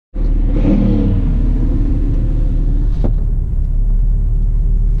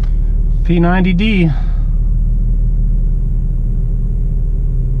P90D.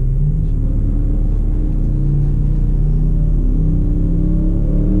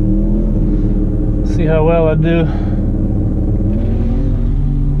 See how well I do.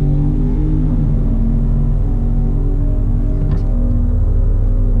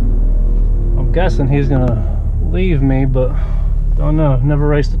 I'm guessing he's gonna leave me, but don't know. Never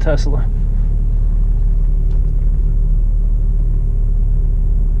raced a Tesla.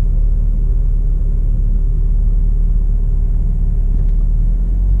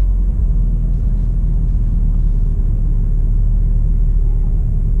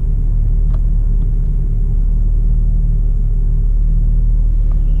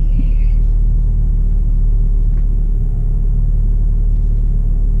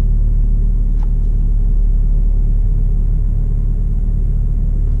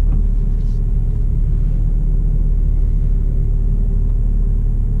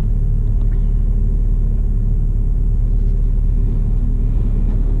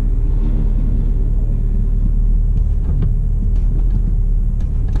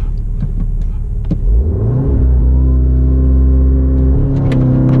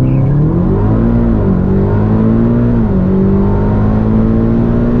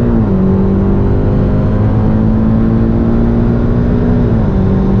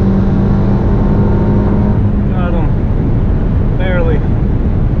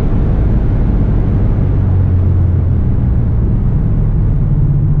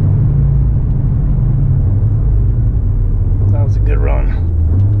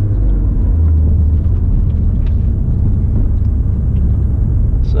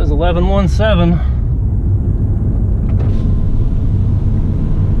 Says 1117.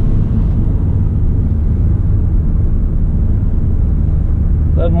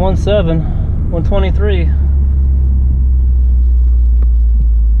 Eleven 123.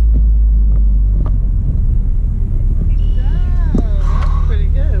 That's pretty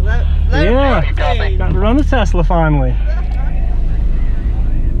good. Yeah, got to run the Tesla finally.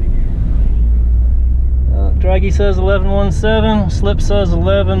 Draggy says 1117, Slip says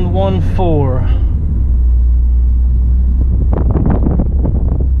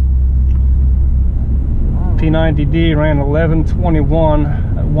 1114. P90D ran 1121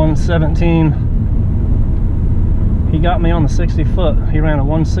 at 117. He got me on the 60 foot. He ran a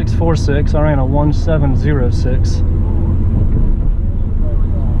 1646. I ran a 1706.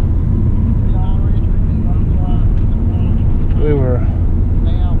 We were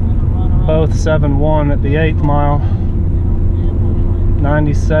both 7-1 at the 8th mile.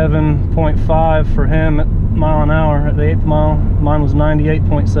 97.5 for him at mile an hour at the 8th mile. Mine was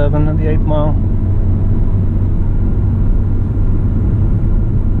 98.7 at the 8th mile.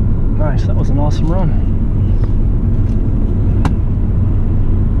 Nice, that was an awesome run.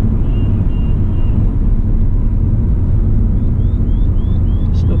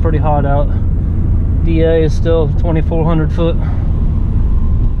 Still pretty hot out. DA is still 2,400 foot.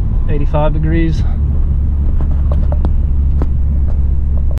 85 degrees.